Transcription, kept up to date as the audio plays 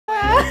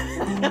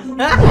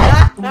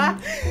That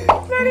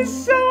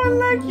is so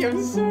unlucky,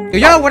 I'm sorry.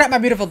 Yo, what up my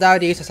beautiful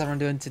dauwdies? How's everyone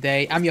doing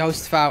today? I'm your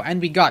host Fao,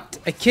 and we got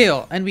a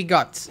kill, and we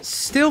got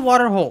still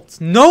water holds.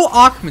 No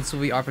augments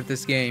will be offered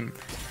this game.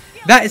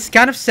 That is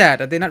kind of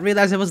sad. I did not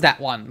realize it was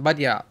that one. But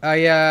yeah,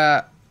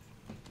 I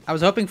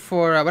was hoping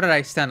for, what did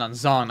I stand on?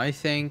 Zon, I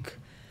think.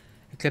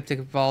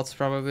 Ecliptic Vaults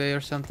probably or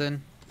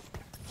something.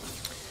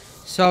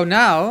 So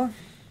now,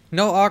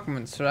 no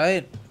augments,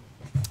 right?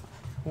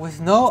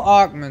 With no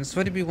augments,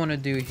 what do we want to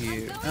do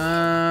here?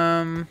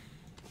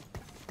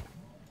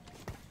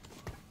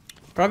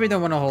 Probably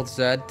don't want to hold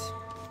Zed.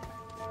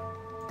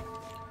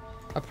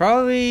 I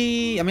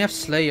have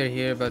Slayer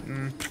here, but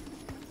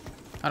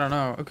I don't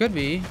know. It could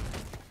be.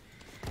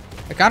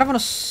 I kind of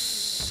want to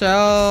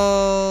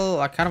sell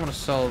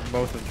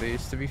both of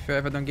these, to be fair,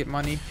 if I don't get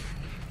money.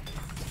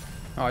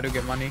 Oh, I do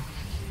get money.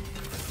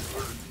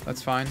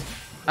 That's fine.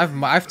 I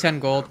have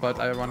 10 gold, but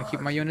I want to keep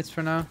my units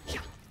for now.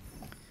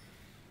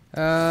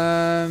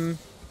 Another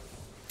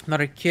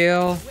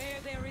kill.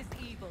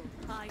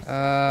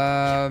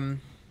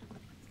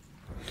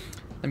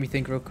 Let me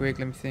think real quick.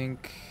 Let me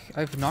think.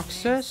 I have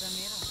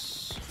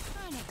Noxus.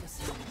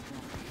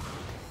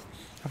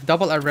 I have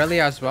double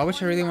Aurelia as well,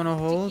 which I really want to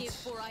hold.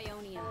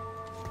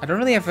 I don't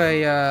really have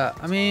a.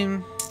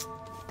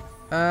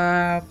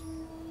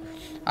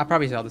 I'll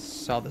probably sell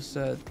this.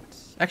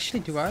 Actually,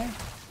 do I?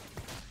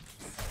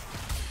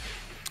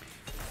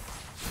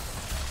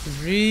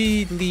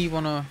 Really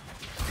wanna.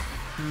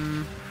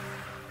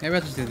 Maybe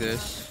I'll just do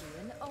this.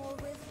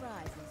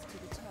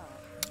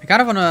 I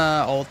kind of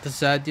wanna ult the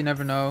Zed. You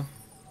never know.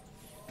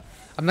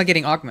 I'm not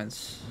getting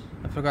augments.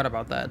 I forgot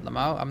about that,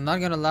 Lamau. I'm not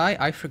gonna lie,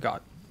 I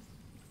forgot.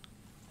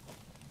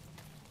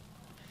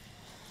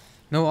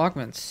 No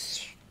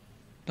augments.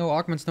 No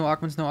augments, no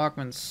augments, no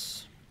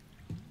augments.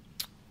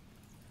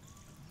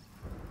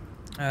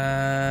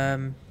 I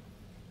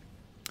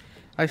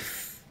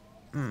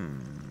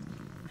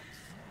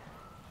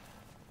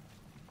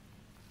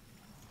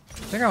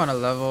think I want to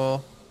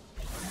level.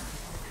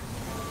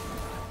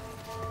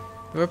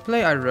 Do I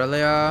play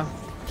Aurelia?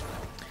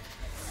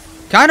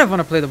 Kind of want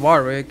to play the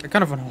Warwick. I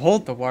kind of want to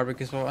hold the Warwick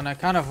as well, and I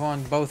kind of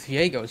want both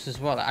Yegos as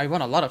well. I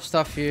want a lot of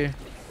stuff here.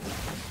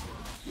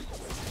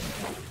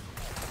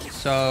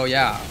 So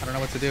yeah, I don't know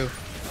what to do.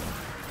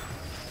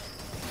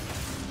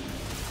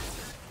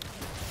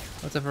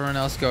 What's everyone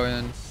else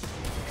going?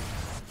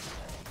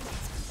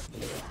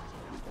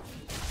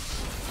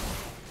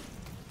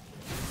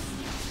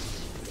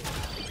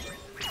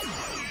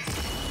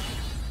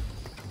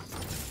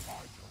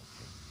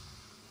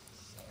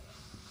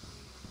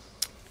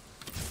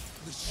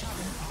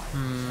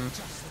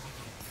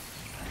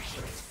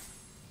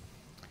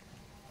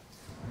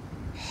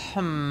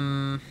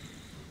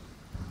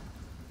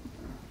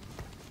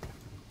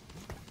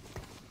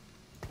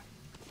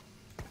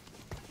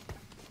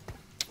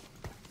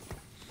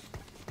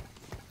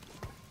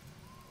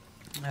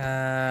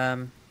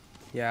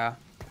 Yeah.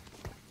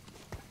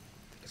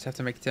 Just have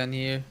to make 10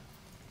 here.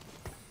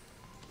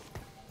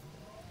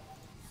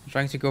 I'm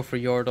trying to go for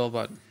Yordle,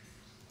 but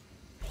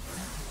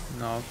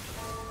no.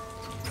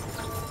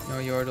 No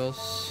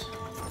Yordles.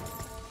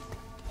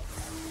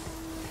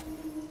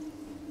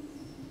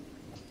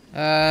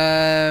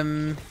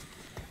 Am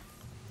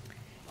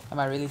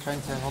I really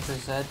trying to hold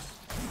this Zed?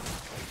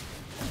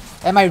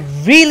 Am I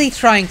really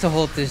trying to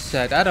hold this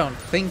Zed? I don't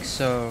think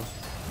so.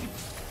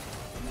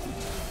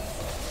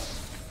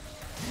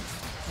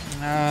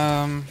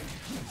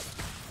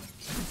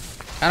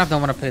 Kind of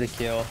don't want to play the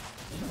kill.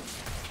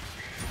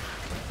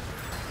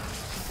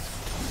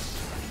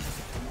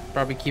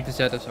 Probably keep the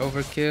Zed as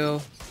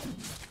overkill.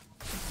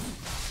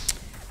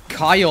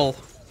 Kyle.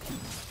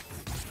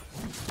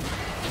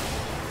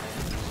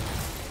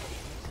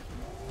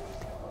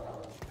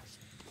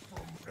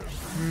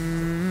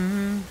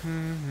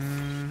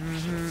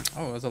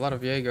 Oh, there's a lot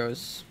of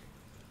Yegos.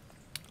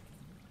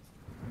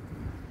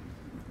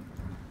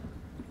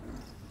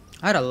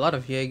 I had a lot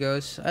of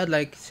Yegos. I had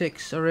like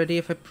 6 already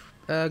if I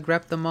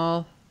grabbed them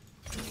all.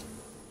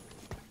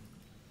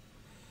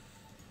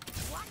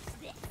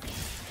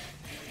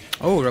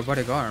 Oh,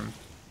 robotic arm.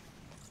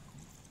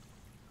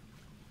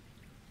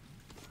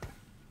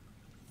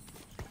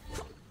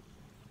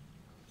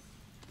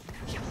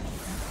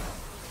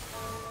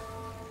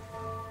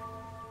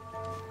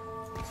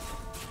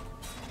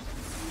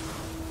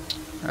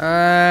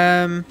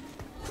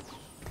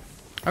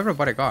 I have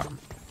robotic arm.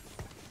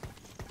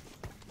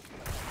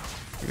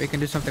 Maybe I can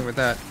do something with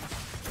that.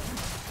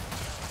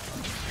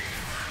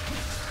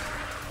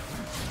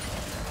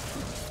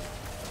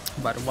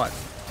 But what?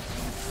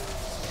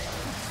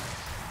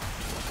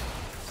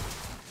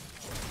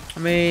 I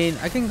mean,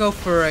 I can go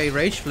for a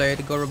Rage Blade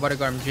to go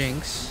robotic arm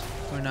Jinx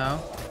for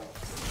now.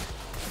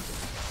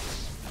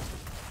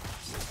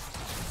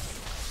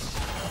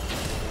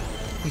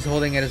 He's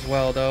holding it as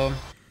well though,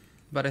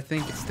 but I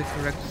think it's the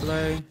correct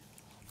play.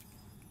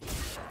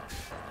 If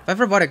I have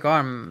robotic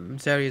arm,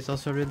 Zeri is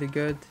also really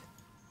good.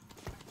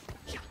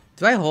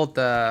 Do I hold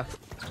the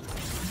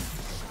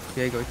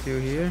Diego 2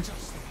 here?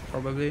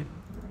 Probably.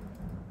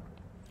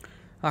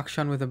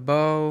 Akshan with a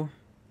bow.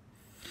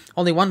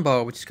 Only one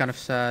bow, which is kind of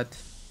sad.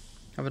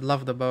 I would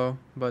love the bow,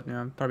 but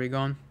yeah, I'm probably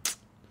gone.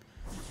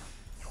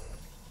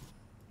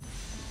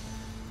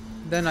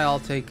 Then I'll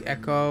take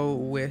Echo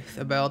with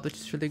a belt, which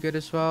is really good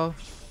as well.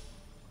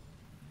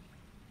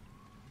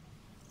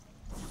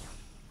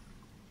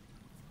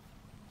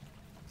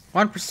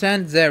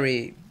 %,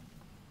 Zeri.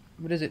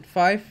 What is it?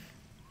 5?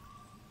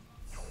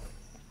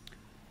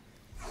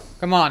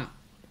 Come on.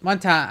 One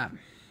time.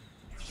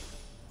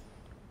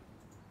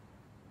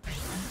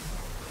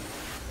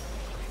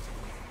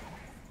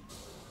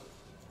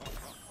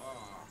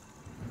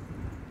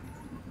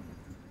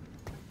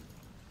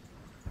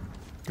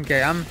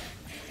 Okay, I'm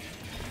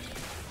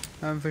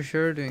for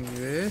sure doing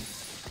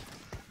this.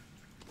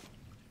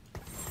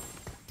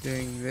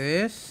 Doing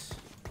this.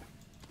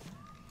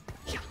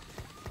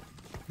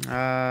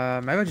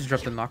 Maybe I'll just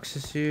drop the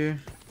Noxus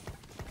here.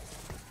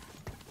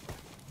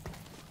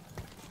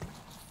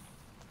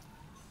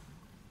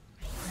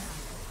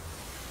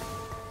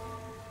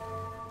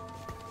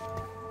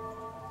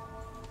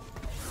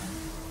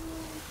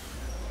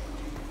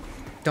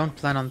 Don't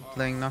plan on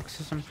playing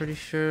Noxus, I'm pretty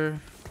sure.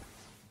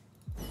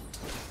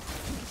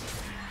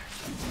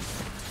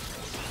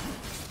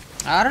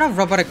 I don't know if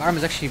Robotic Arm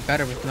is actually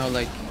better with no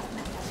like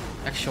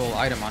actual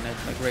item on it,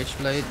 like Rage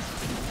Blade.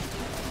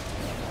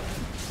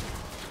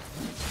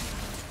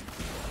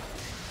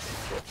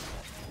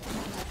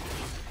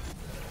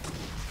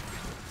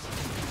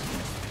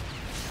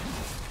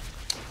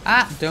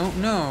 I don't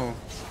know.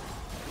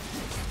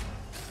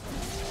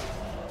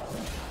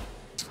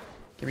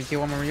 Can we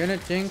kill one more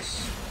unit,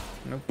 Jinx?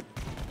 Nope.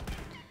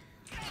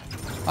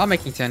 I'm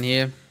making 10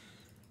 here.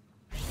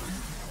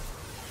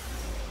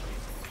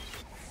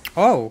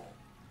 Oh.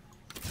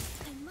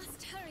 I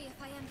must hurry if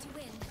I am to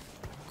win.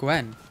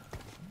 Gwen.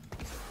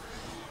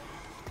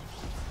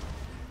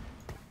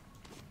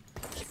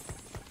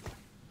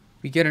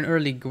 We get an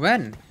early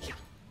Gwen.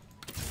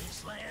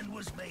 This land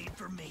was made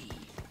for me,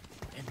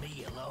 and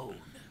me alone.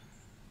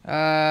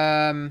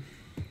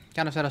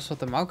 Kind of said I saw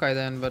the Maokai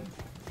then, but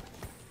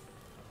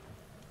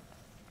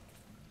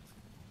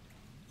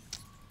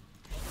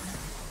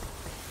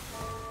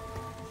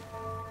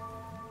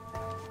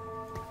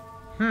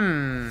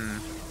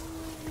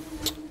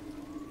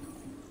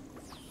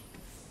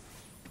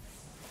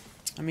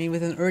I mean,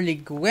 with an early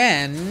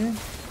Gwen,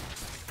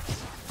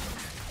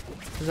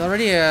 there's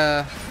already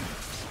a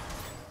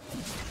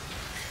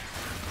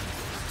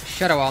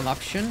Shadow Isle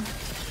option.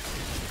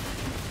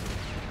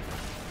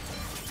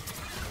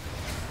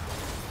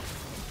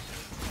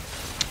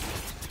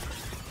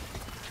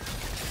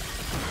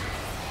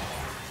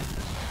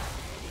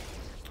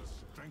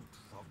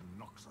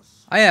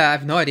 I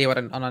have no idea what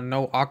on a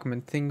no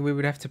augment thing we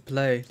would have to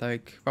play.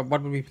 Like, what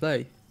would we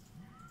play?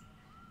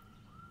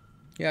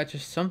 Yeah,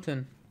 just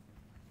something.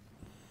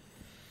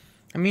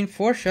 I mean,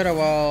 for Shadow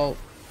Isle,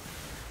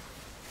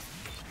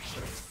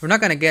 we're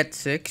not gonna get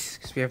 6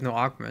 because we have no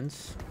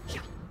augments.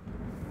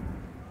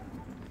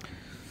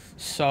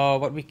 So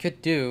what we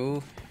could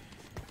do,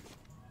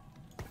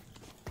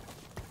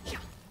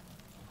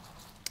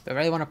 I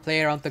really want to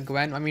play around the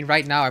Gwen. I mean,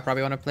 right now I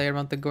probably want to play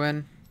around the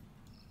Gwen.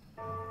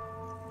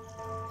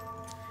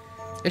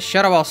 Is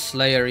Shadow Isle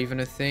Slayer even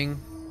a thing?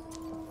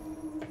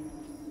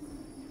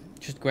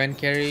 Just Gwen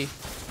carry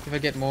if I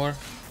get more.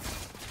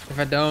 If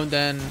I don't,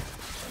 then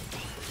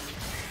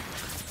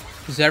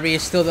Zeri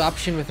is still the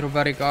option with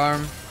Robotic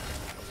Arm.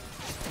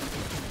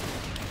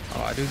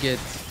 Oh, I do get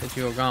the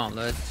Dual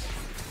Gauntlet.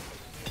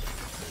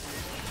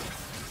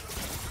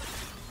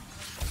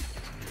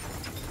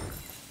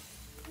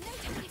 No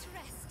time to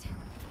rest.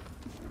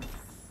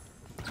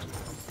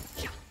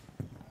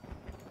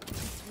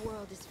 This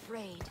world is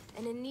frayed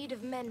and in need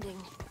of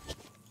mending.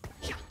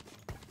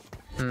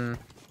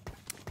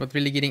 But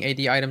really getting AD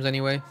items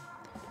anyway.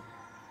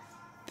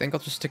 Think I'll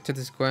just stick to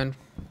this Gwen.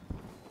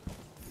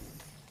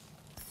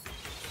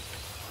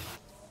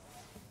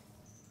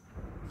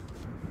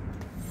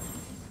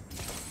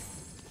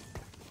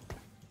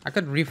 I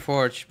could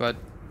reforge, but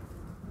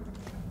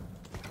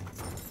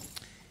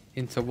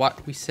into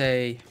what we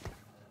say,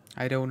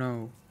 I don't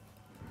know.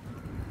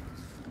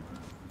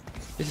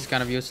 This is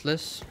kind of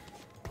useless.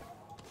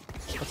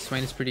 But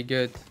Swain is pretty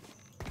good.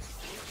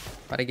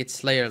 But I get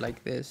Slayer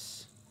like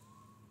this.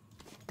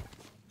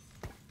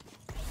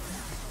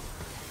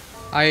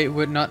 I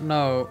would not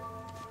know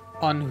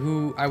on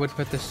who I would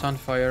put the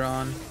Sunfire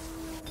on.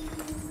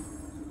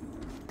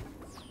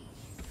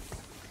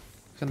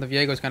 And the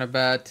Viego is kind of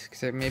bad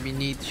because I maybe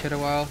need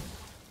Shadow Isle.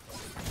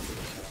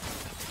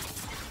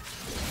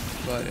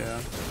 But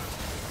yeah.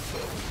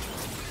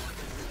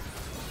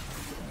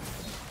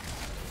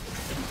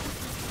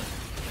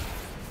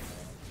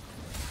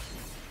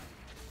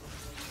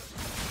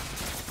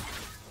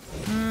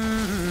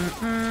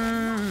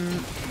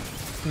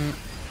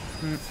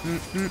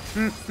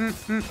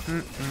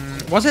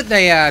 Was it the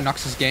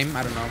Noxus game?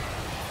 I don't know.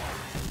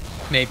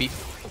 Maybe.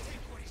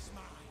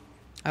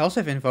 I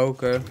also have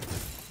Invoker.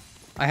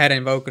 I had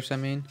Invokers, I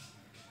mean.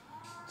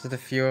 Just a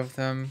few of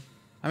them.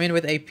 I mean,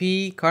 with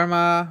AP,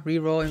 Karma,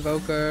 reroll,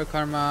 Invoker,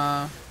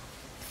 Karma,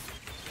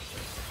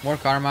 more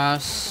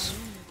Karmas,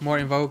 more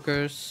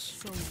Invokers.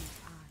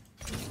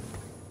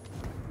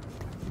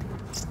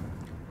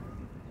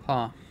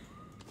 Huh.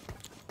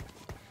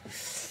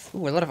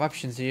 Ooh, a lot of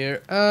options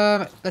here.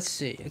 Let's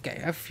see. Okay,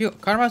 I have a few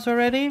Karmas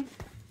already.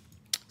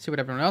 See what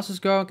everyone else is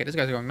going. Okay, this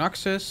guy's going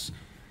Noxus,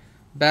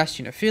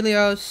 Bastion of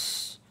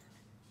Philios.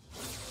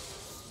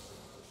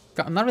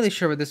 I'm not really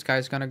sure where this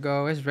guy's gonna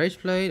go. His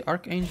Rageblade,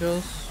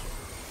 Archangels,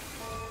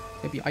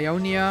 maybe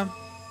Ionia,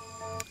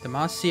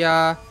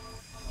 Demacia,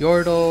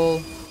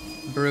 Yordle,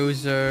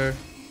 Bruiser.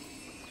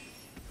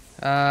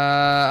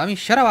 I mean,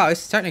 Shadow Out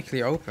is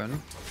technically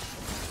open.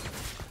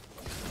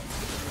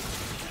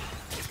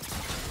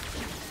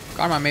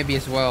 Karma maybe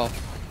as well. I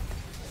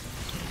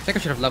think I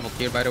should have leveled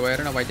here, by the way. I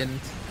don't know why I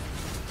didn't.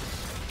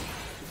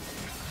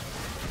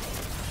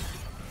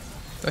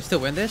 Do I still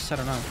win this? I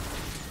don't know.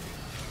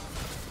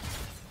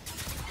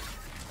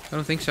 I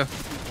don't think so.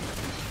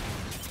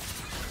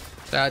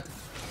 Sad.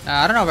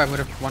 I don't know if I would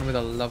have won with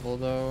a level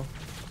though.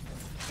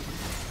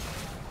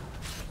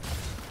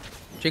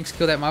 Jinx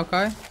kill that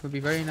Maokai would be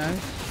very nice.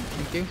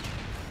 Thank you.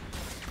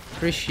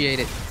 Appreciate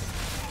it.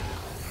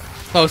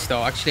 Close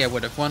though. Actually, I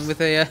would have won with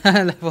a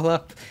level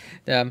up.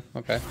 Damn.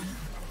 Okay.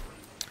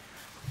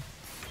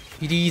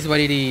 It is what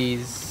it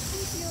is.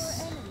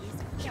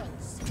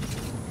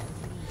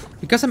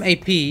 Because I'm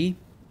AP,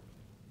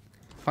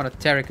 found a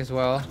Taric as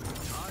well.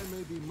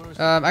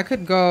 I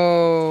could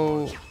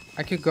go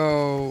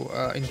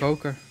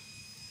Invoker.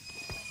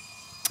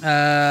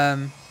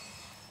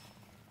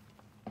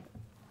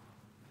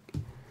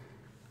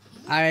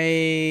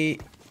 I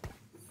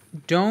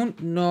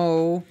don't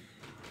know.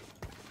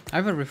 I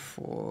have a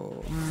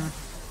reform.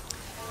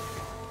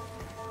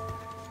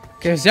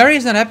 Okay, Zeri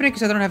is not happening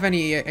because I don't have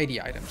any AD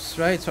items,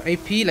 right? So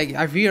AP, like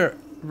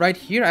right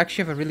here, I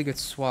actually have a really good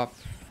swap.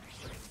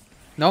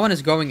 No one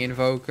is going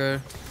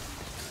Invoker.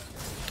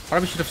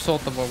 Probably should have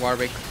sold the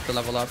Warwick to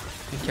level up.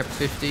 He kept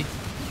 50.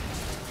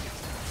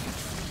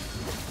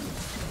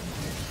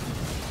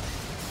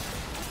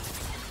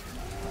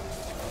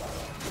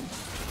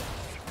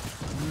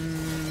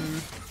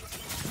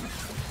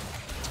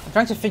 I'm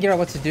trying to figure out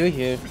what to do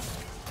here.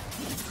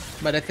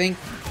 But I think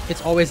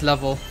it's always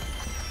level.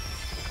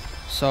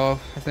 So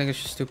I think it's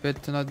just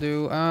stupid to not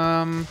do.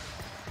 I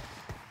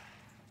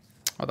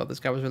thought this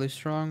guy was really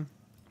strong.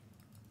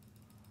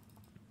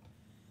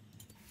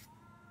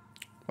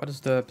 What is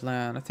the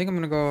plan? I think I'm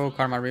gonna go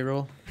Karma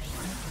reroll.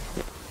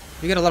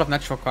 You get a lot of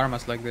natural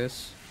Karmas like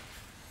this.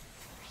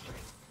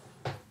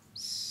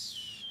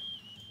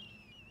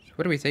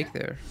 What do we take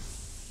there?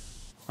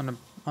 On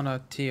a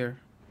tier.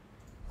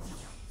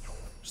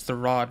 Just the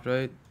rod,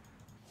 right?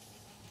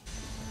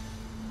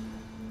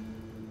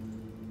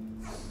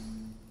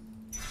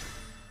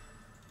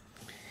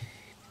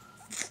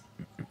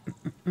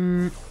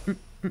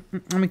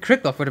 I mean,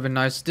 crit glove would have been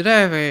nice. Did I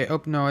have a...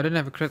 Oh, no, I didn't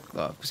have a crit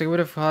glove. Because I would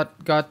have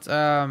got...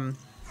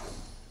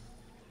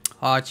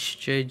 Hodge,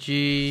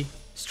 JG...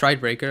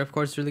 Stridebreaker, of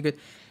course, really good.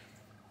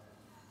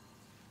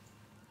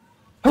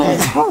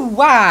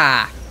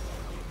 Wow!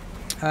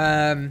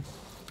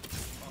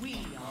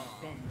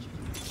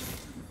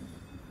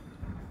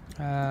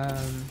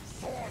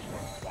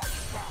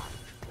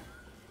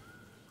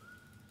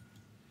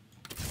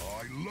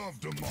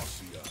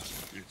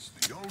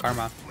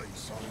 Karma.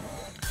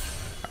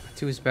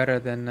 2 is better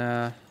than...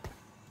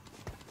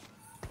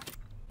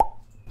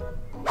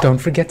 Don't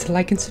forget to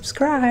like and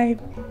subscribe!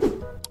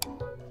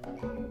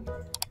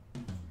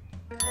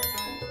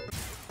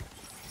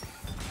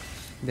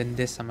 Than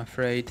this, I'm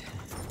afraid.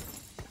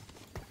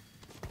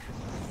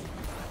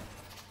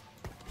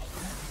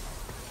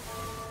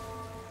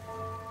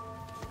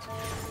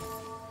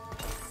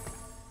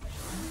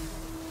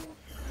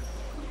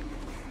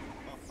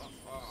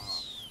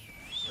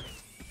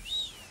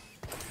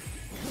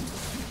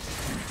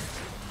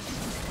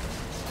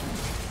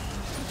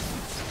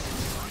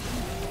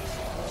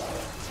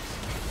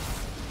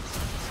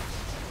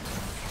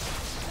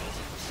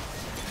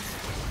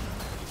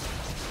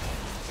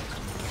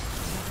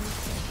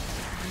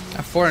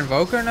 A 4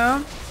 Invoker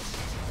now?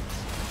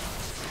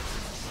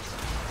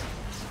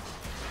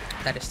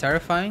 That is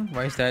terrifying.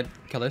 Why is that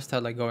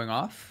Callista like going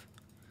off?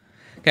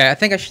 Okay, I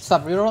think I should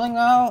stop rerolling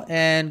now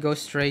and go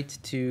straight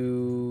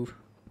to...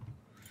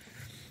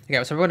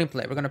 Okay, so we're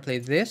gonna play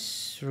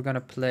this. We're gonna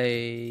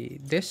play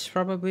this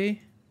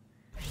probably.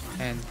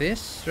 And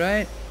this,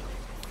 right?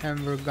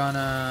 And we're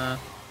gonna...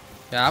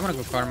 Yeah, I'm gonna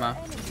go Karma.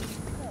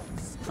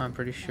 I'm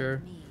pretty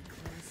sure.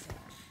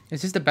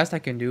 Is this the best I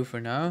can do for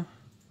now?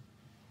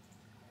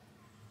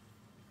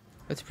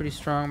 That's pretty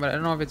strong, but I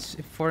don't know if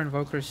 4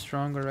 Invoker is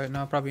stronger right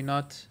now. Probably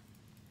not.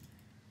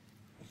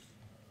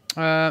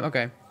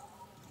 Okay.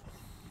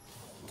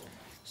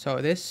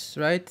 So this,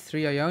 right?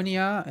 3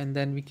 Ionia, and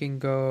then we can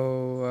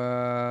go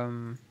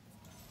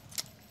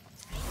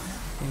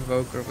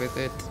Invoker with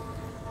it.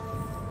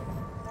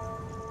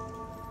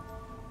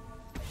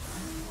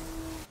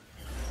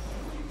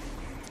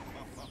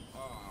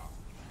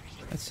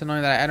 It's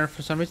annoying that I entered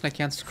for some reason. I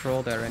can't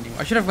scroll there anymore.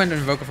 I should have went to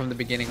Invoker from the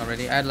beginning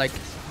already. I had like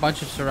a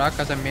bunch of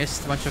Sorakas. I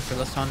missed a bunch of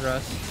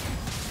Lissandras.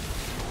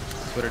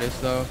 That's what it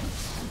is though.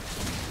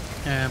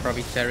 And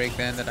probably Taric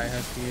then that I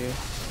have to use.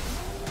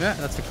 Yeah,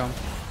 that's the comp.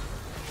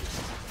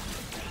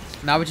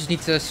 Now we just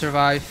need to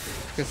survive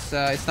because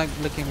it's not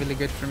looking really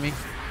good for me.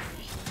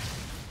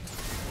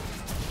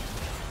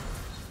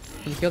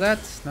 Can you kill that?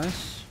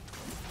 Nice.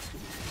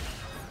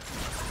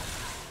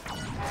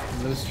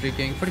 I'm loose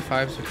streaking.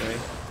 45 is okay.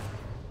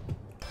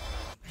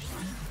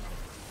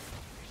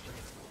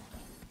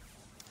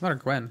 Not a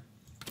Gwen.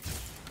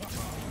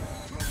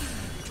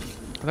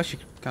 That's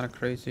actually kind of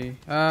crazy.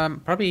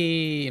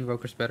 Probably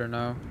Invoker's better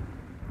now.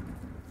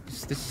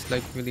 This is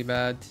like really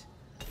bad.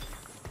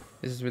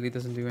 This really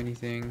doesn't do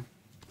anything.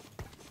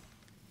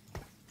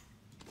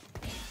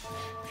 I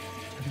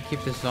can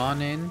keep the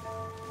Zon in.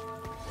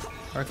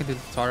 Or I can do the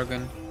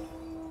Targon.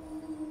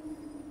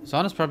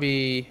 Zon is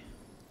probably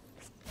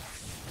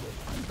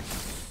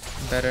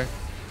better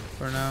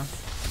for now.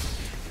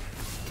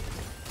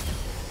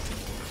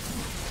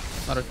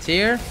 Not a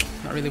tier.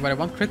 Not really what I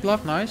want. Crit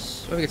Love,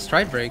 nice. Oh, we get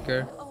Stride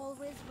Breaker.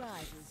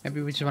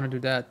 Maybe we just want to do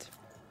that.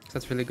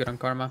 That's really good on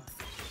Karma.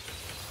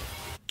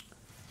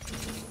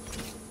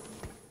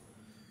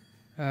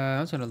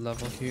 I was on a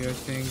level here, I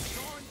think.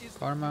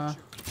 Karma.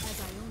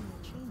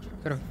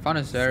 Could have found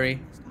a Zeri.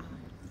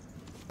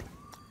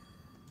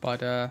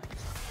 But, I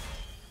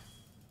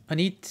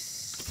need...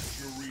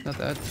 Not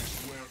that.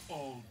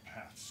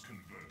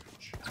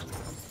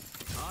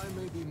 I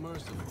may be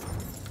merciful,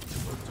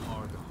 but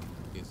Targon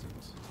isn't.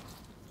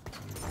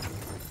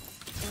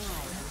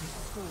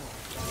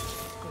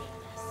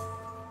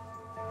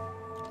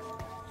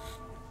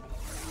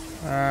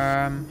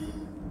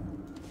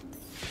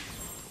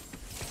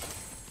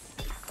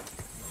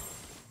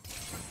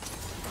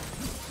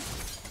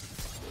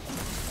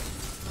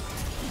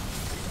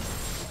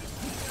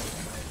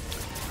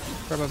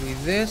 Probably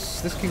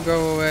this. This can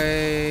go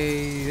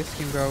away. This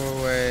can go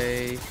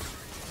away.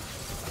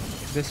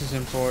 This is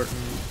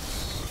important.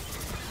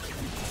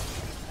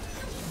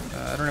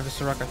 I don't have a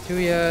Soraka 2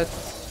 yet.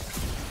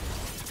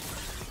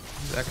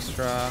 This is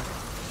extra.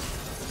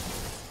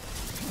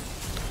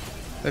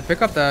 They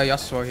pick up the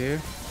Yasuo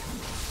here.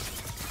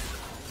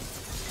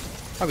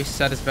 Probably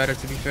Set is better,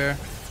 to be fair.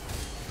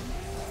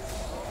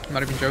 I'm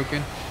not even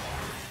joking.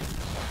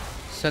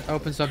 Set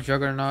opens up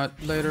Juggernaut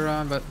later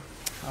on, but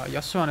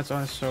Yasuo on its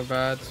own is so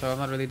bad, so I'm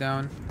not really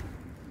down.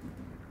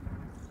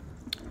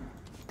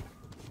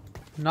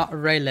 Not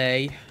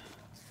Relay.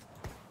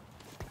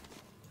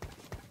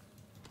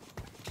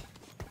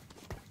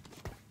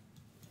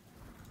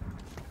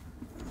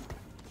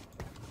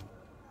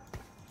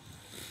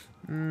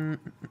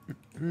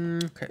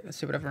 Okay, let's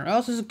see what everyone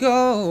else is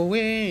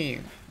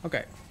going.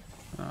 Okay.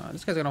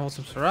 This guy's gonna hold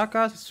some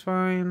Sorakas, it's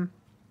fine.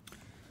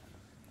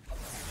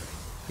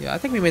 Yeah, I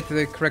think we made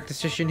the correct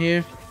decision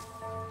here.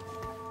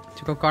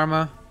 To go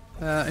Karma,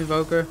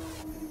 Invoker.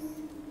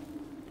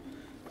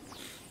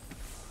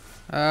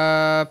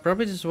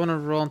 Probably just want to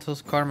roll until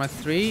Karma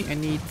 3. I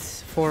need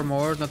 4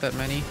 more, not that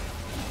many.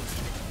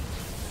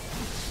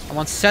 I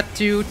want Set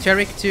 2,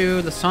 Taric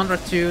 2, Lissandra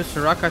 2,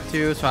 Soraka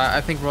 2, so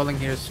I think rolling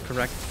here is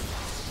correct.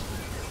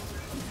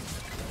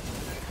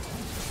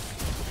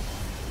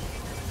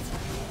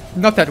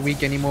 Not that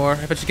weak anymore.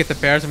 If I just get the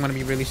pairs, I'm gonna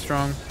be really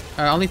strong.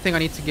 Only thing I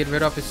need to get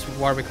rid of is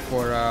Warwick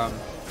for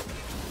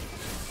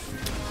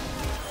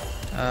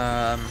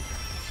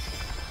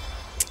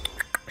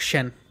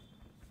Shen.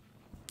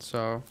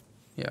 So,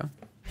 yeah.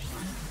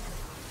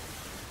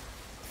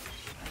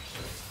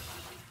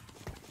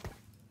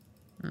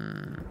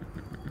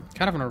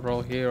 Kind of on a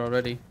roll here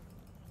already.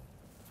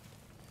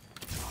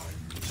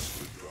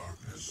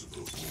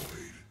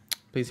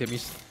 Please hit me.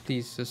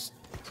 Please just.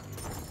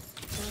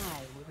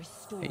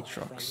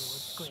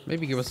 Aatrox.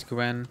 Maybe give us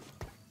Gwen.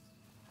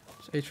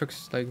 Is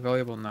Aatrox like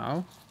valuable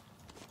now?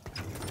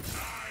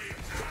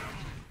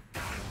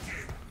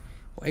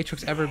 Will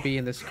Aatrox ever be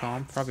in this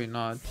comp? Probably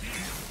not.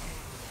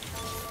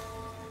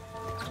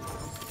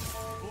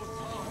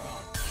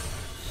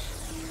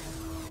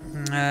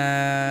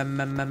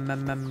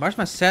 Where's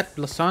my Set?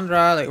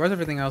 Lissandra? Like, where's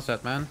everything else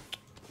at, man?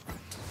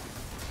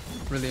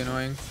 Really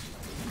annoying.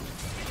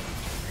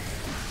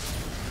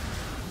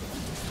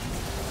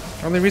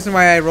 The only reason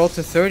why I rolled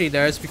to 30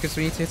 there is because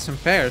we need to hit some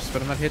pairs,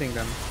 but I'm not hitting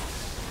them.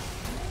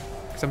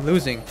 Because I'm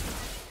losing.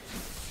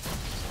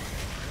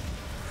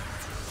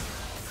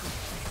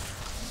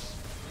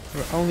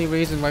 The only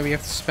reason why we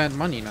have to spend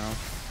money now.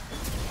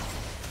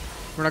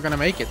 We're not gonna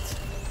make it.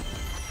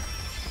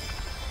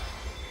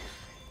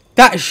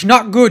 That is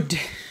not good.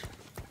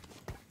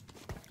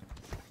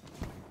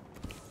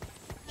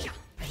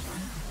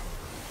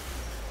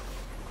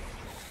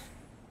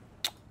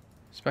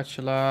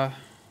 Spatula.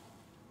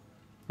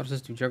 What does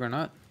this do?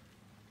 Juggernaut?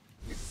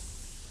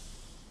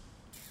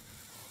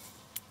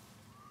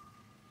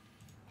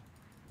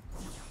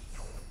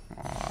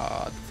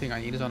 The thing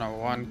I need is on a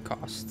 1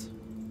 cost.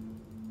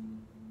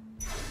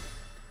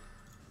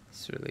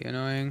 It's really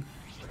annoying.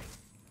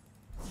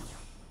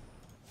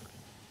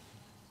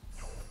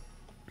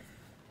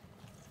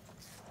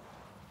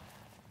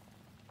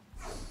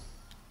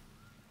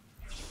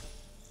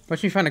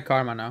 Watch me find a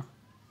karma now.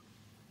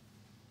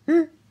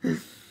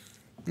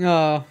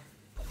 Oh.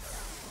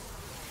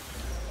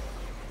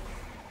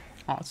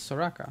 Oh, it's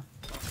Soraka.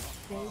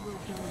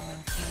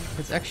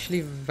 It's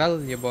actually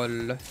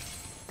valuable.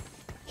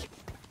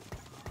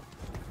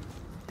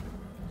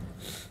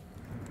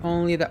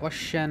 Only that was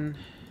Shen.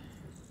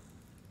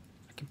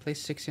 I can play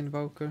 6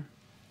 Invoker.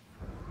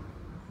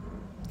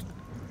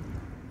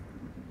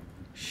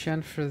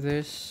 Shen for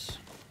this.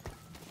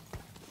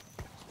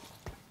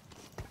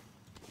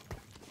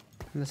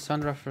 And the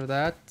Sandra for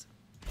that.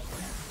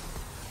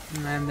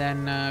 And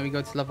then we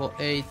go to level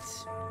 8.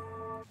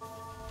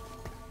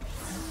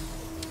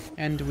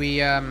 And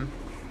we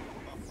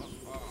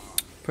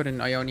put in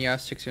Ionia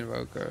 6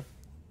 Invoker.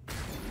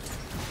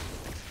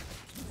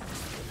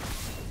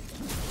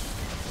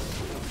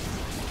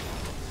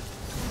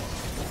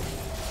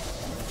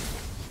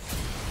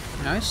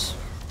 Nice.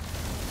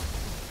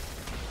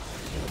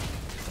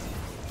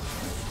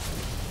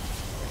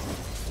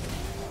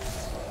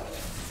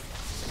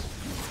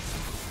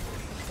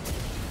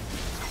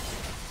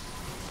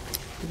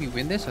 Did we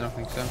win this? I don't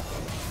think so.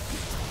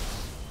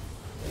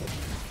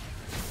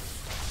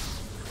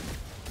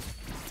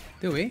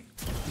 Do we?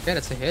 Okay,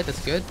 that's a hit.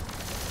 That's good.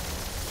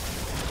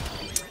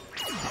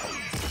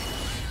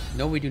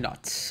 No, we do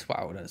not.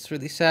 Wow, that's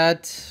really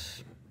sad.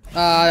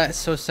 Ah, that's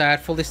so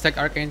sad. Fully stack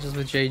Archangels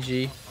with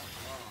JG.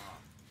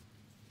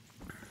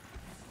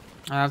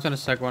 I'm gonna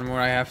stack one more.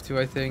 I have to,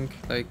 I think.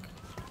 Like,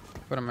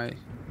 what am I?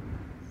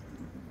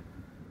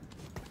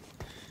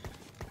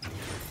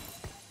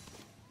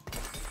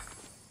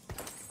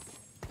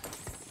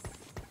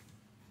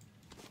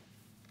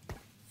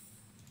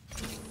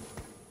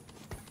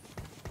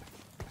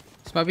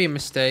 This might be a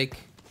mistake,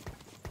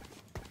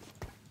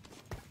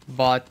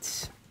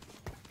 but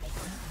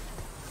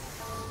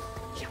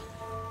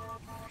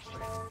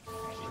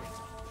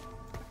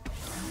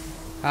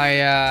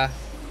I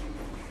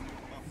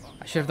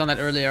should have done that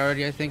earlier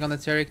already, I think, on the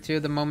Taric too,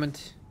 the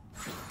moment.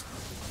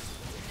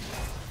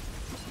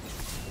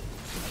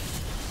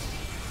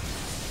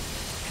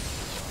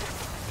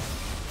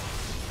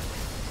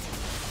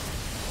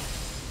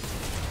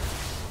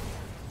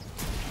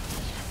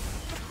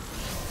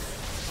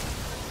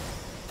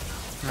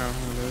 No, I'm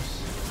gonna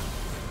lose.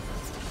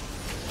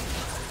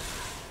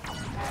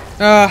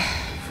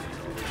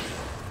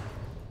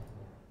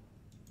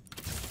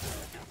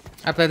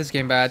 I played this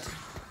game bad.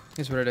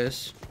 Is what it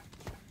is.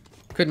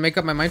 Couldn't make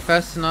up my mind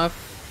fast enough.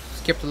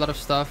 Skipped a lot of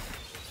stuff.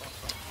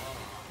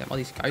 Damn, all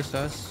these guys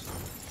does.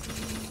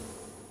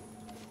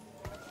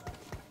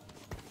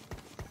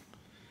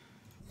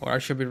 Or I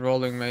should be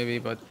rolling maybe,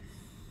 but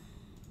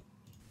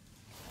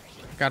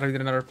I gotta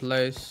get another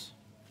place.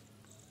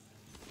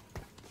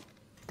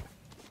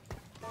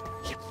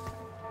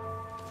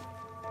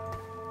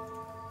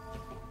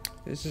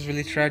 This is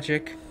really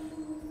tragic.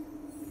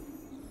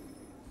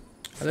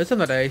 At least I'm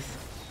not 8th.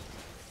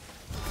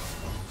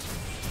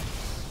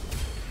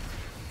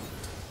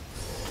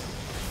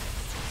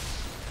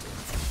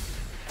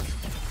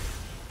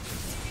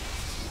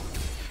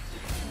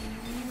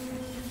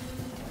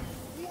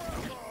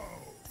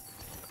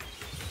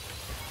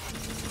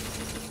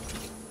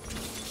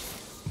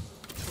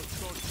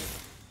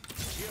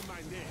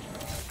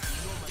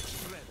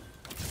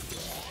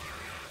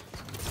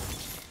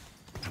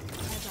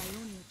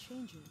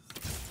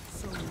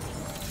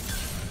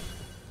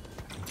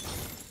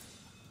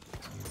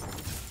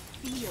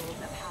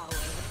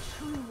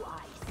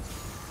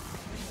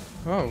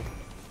 Oh,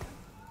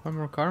 one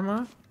more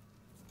karma?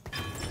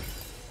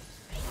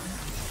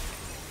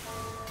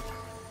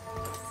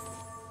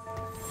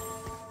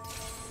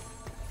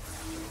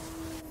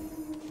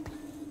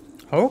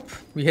 Hope?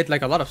 We hit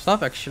like a lot of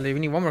stuff actually.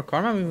 We need one more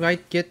karma. We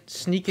might get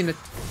sneak in the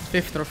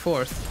 5th or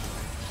 4th.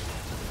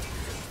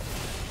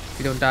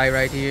 We don't die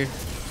right here.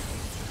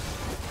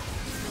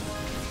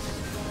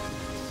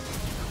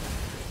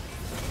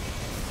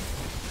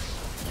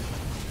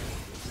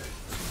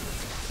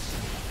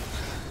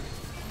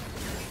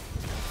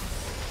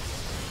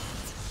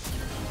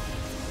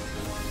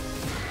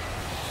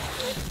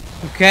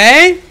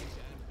 Okay.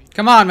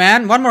 Come on,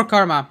 man. One more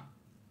karma.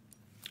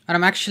 And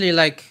I'm actually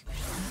like...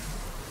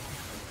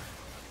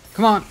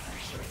 Come on.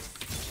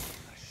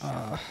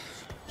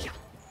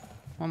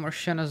 One more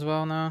Shen as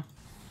well now.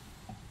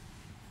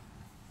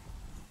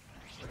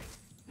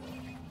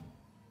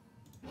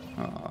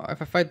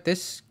 If I fight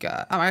this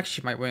guy... I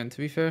actually might win, to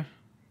be fair.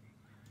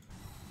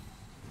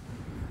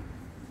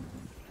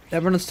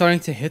 Everyone's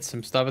starting to hit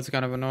some stuff. It's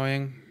kind of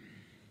annoying.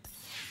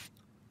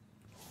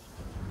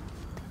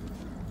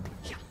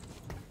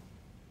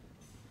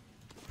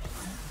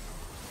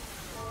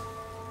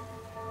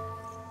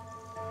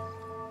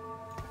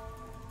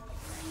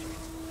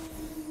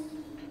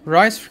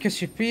 Rise for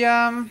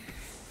Cassiopeia.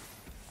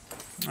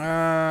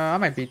 I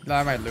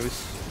might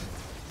lose.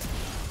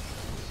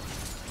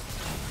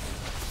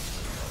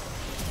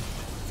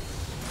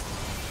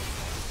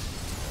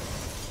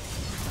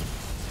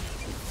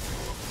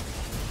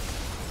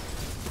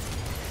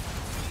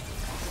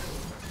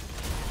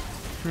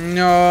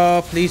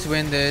 No, please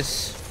win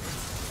this.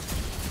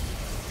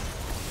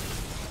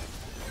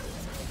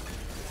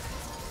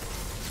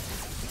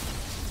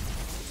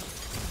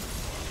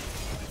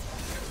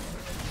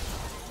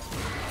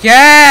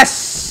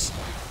 Yes!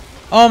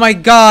 Oh my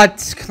god.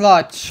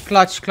 Clutch.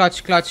 Clutch,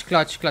 clutch, clutch,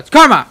 clutch, clutch.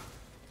 Karma!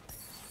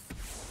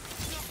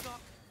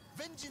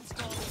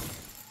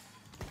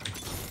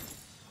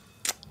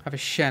 I have a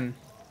Shen.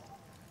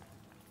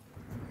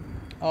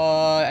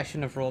 I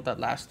shouldn't have rolled that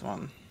last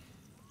one.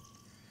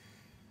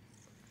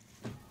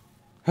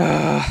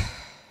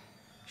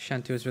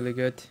 Shen 2 is really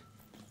good.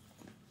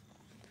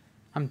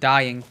 I'm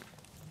dying.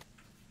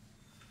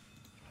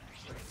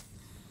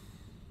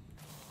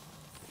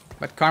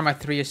 But Karma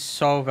 3 is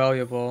so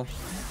valuable.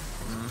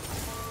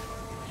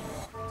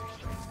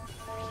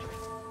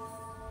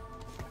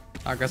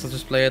 I guess I'll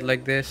just play it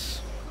like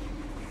this.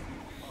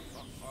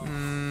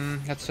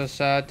 That's so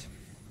sad.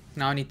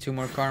 Now I need 2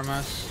 more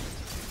Karmas.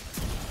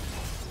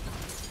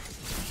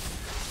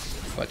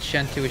 But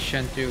Shen 2 is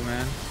Shen 2,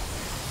 man.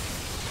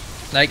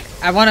 Like,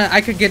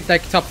 I could get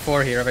like top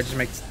 4 here if I just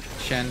make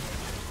Shen.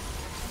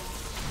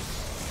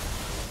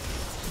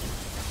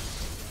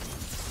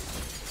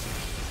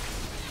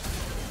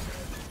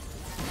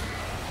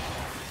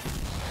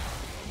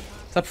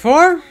 Top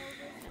 4?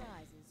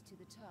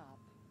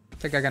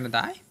 Think I'm gonna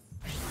die?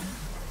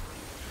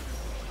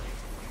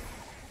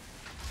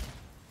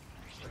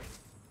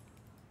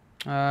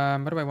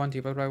 What do I want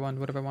here? What do I want?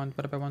 What do I want?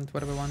 What do I want?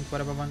 What do I want? What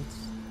do I want?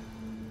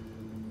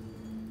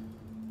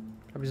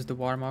 Probably just the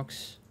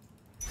Warmox.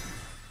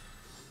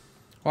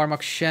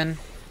 Warmox Shen.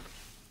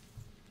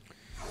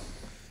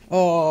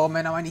 Oh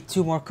man, now I need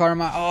 2 more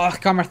Karma. Oh,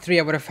 Karma 3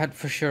 I would have had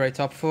for sure a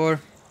top 4.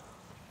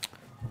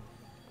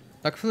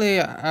 Luckily,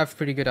 I have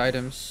pretty good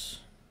items.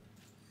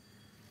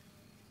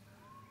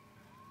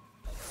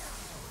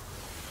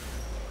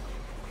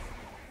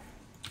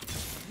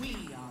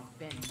 We are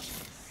vengeance.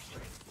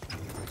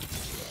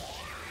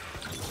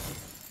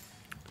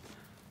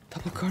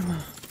 Double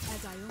Karma.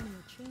 As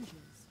Ionia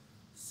changes,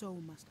 so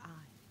must I.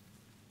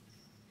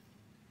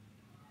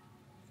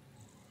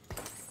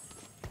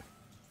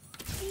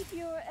 Keep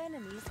your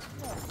enemies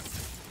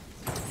close.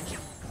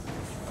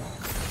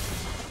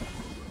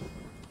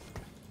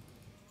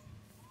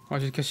 What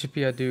did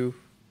Cassiopeia do?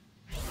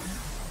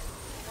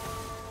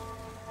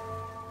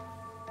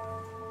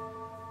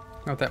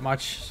 Not that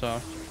much, so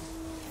I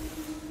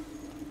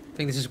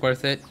think this is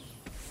worth it.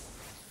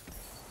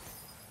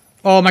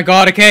 Oh my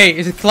god, okay,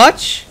 is it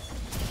clutch?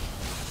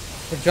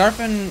 If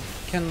Jarvan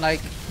can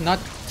like not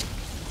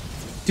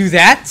do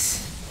that,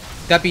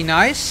 that'd be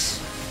nice.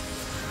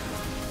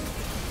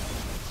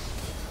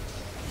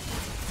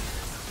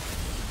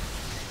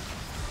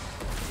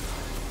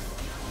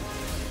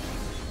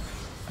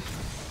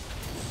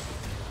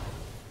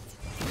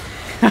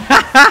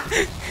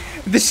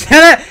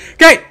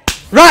 Okay,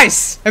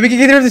 rise! And we can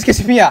get rid of this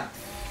Cassiopeia.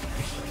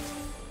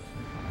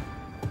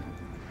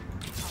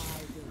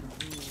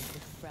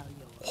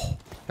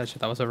 Oh,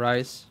 that was a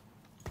rise.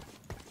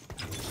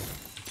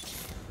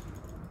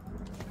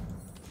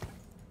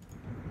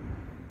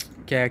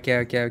 Okay. Okay,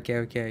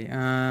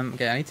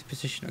 I need to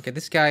position. Okay,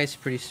 this guy is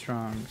pretty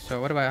strong.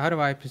 So how do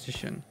I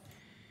position?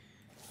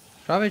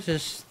 Probably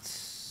just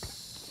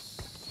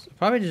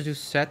do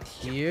set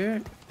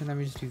here, and then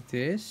we just do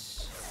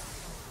this.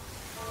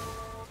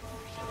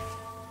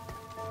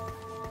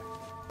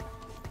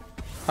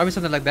 Probably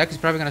something like that, because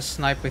he's probably gonna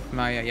snipe with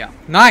my, yeah.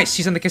 Nice!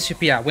 He's on the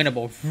Cassiopeia.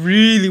 Winnable.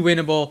 Really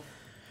winnable.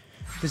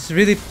 This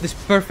is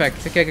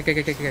perfect. Okay.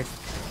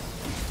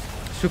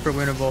 Super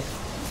winnable.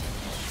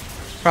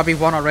 Probably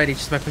won already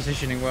just by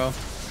positioning well.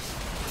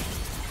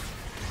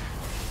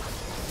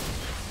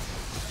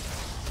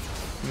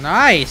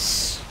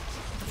 Nice!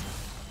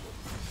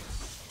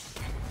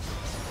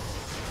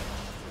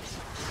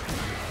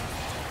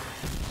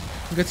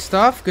 Good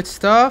stuff, good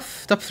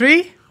stuff. Top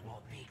 3?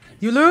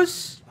 You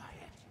lose?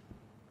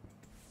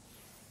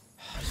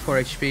 4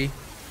 HP.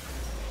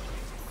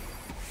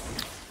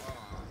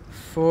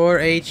 4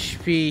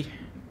 HP.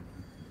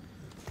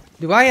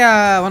 Do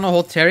I want to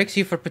hold Taric,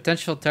 see for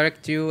potential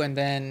Taric 2, and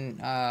then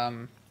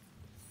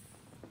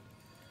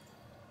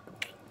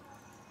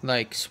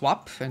like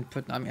swap and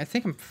put? I mean, I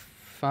think I'm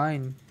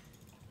fine.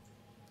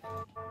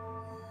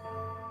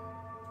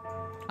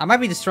 I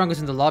might be the strongest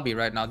in the lobby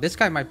right now. This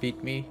guy might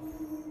beat me.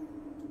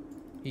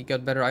 He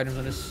got better items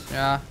on this.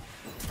 Yeah,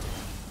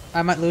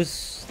 I might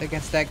lose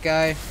against that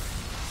guy.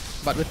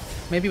 But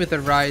maybe with the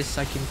rise,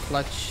 I can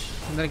clutch.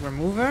 And then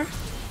remover.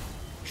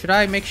 Should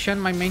I make Shen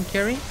my main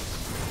carry?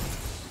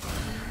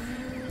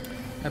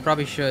 I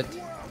probably should.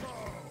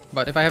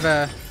 But if I have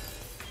a...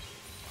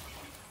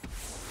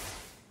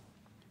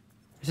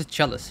 There's a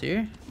Chalice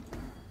here.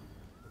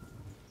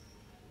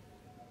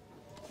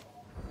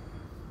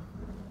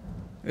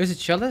 Is it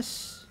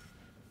Chalice?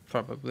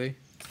 Probably.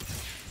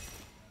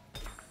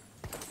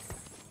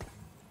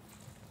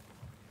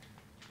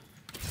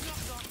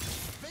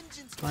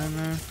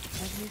 Climber.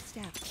 Every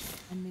step,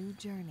 a new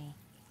journey.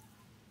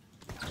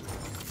 I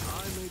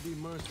may be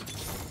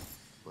merciful,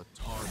 but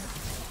target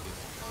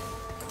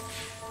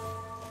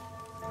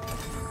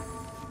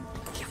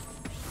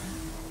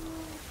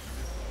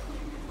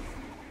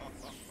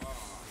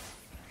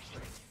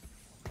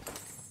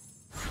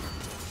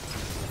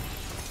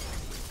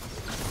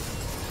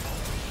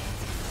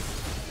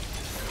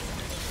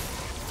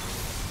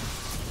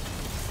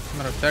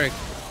Another Taric.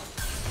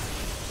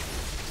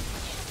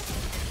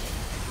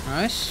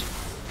 Nice.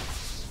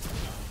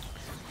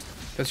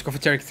 Let's go for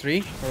Taric 3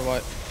 or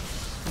what?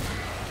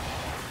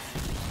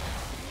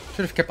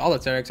 Should have kept all the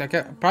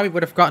Tarics. Probably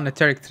would have gotten a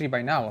Taric 3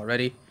 by now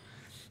already.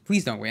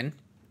 Please don't win.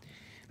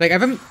 Like,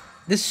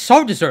 this is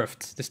so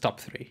deserved, this top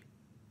 3.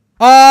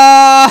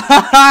 Oh!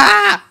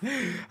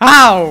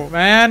 How,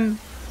 man?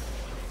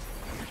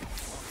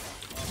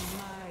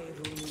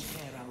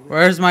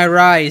 Where's my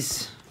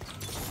rise?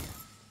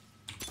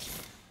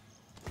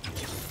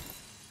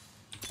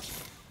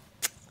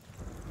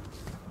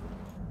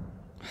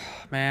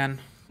 Man.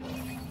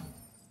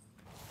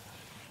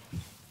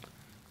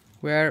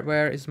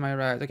 Where is my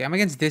rise? Okay, I'm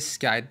against this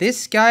guy.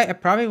 This guy, I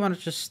probably want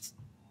to just...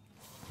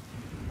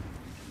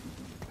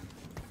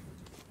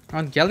 I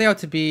want Galio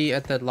to be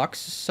at the Lux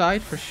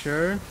side for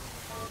sure.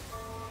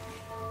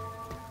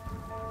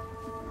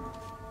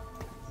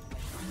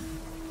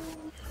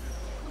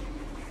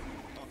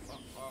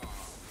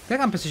 I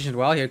think I'm positioned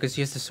well here because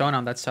he has the Sona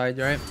on that side,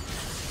 right?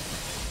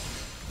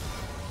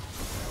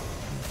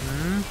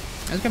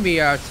 It's gonna be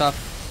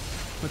tough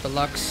with the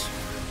Lux.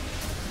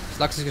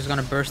 Lux is just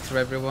gonna burst through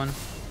everyone.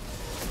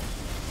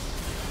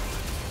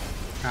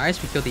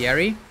 Nice, we killed the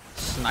Airy.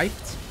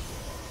 Sniped.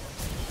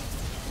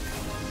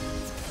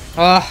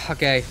 Oh,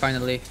 okay,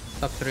 finally.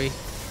 Top 3.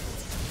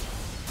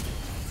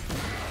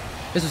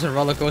 This is a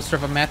roller coaster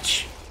of a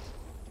match.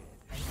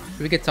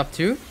 Do we get top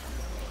 2?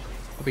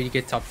 Or we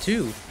get top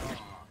 2?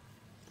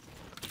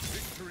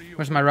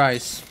 Where's my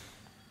rise?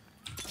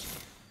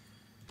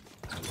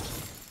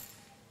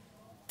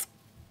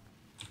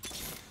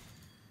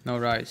 No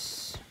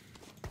rise.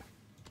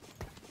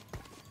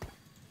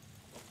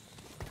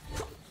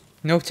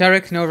 No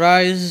Taric, no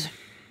rise.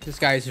 This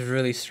guy is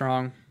really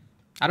strong.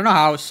 I don't know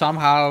how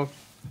somehow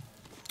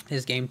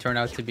his game turned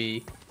out to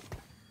be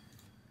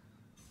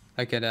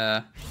like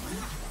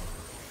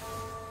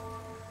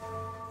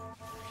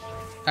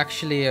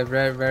actually a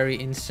very, very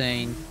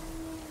insane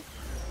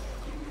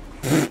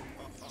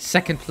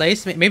second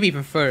place, maybe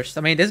even first.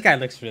 I mean, this guy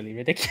looks really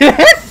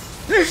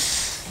ridiculous.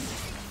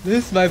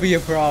 This might be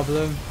a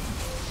problem.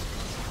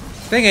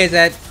 Thing is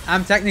that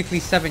I'm technically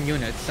 7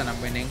 units and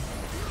I'm winning.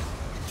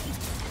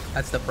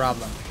 That's the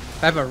problem.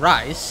 If I have a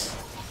rise,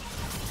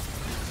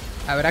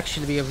 I would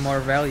actually be of more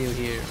value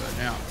here, but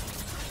no.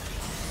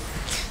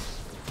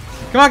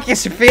 Come on,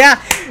 Sophia!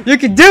 You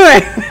can do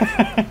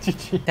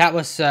it! That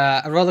was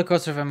a roller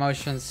coaster of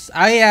emotions.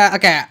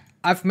 Okay,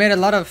 I've made a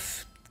lot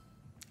of...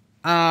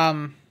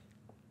 I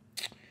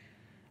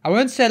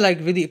wouldn't say like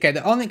really...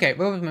 Okay,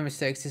 what was my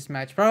mistakes this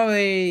match?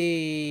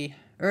 Probably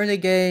early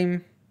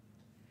game.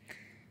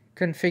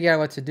 Couldn't figure out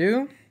what to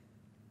do.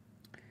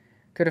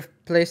 Could have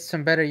placed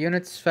some better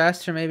units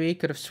faster, maybe.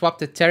 Could have swapped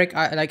the Taric.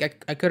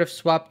 I could have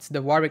swapped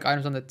the Warwick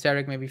items on the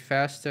Taric maybe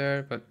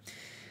faster, but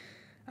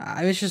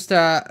it was just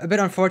a bit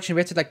unfortunate. We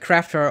had to like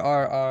craft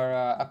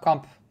a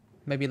comp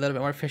maybe a little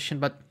bit more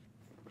efficient, but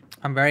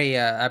I'm very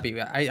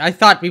happy. I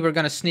thought we were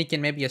gonna sneak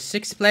in maybe a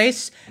 6th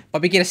place,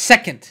 but we get a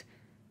 2nd.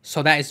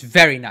 So that is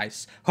very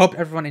nice. Hope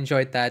everyone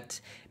enjoyed that.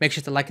 Make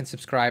sure to like and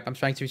subscribe. I'm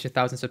trying to reach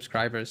 1,000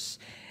 subscribers.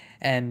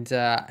 And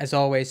as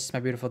always,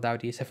 my beautiful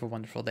dauwdies, have a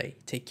wonderful day.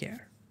 Take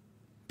care.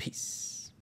 Peace.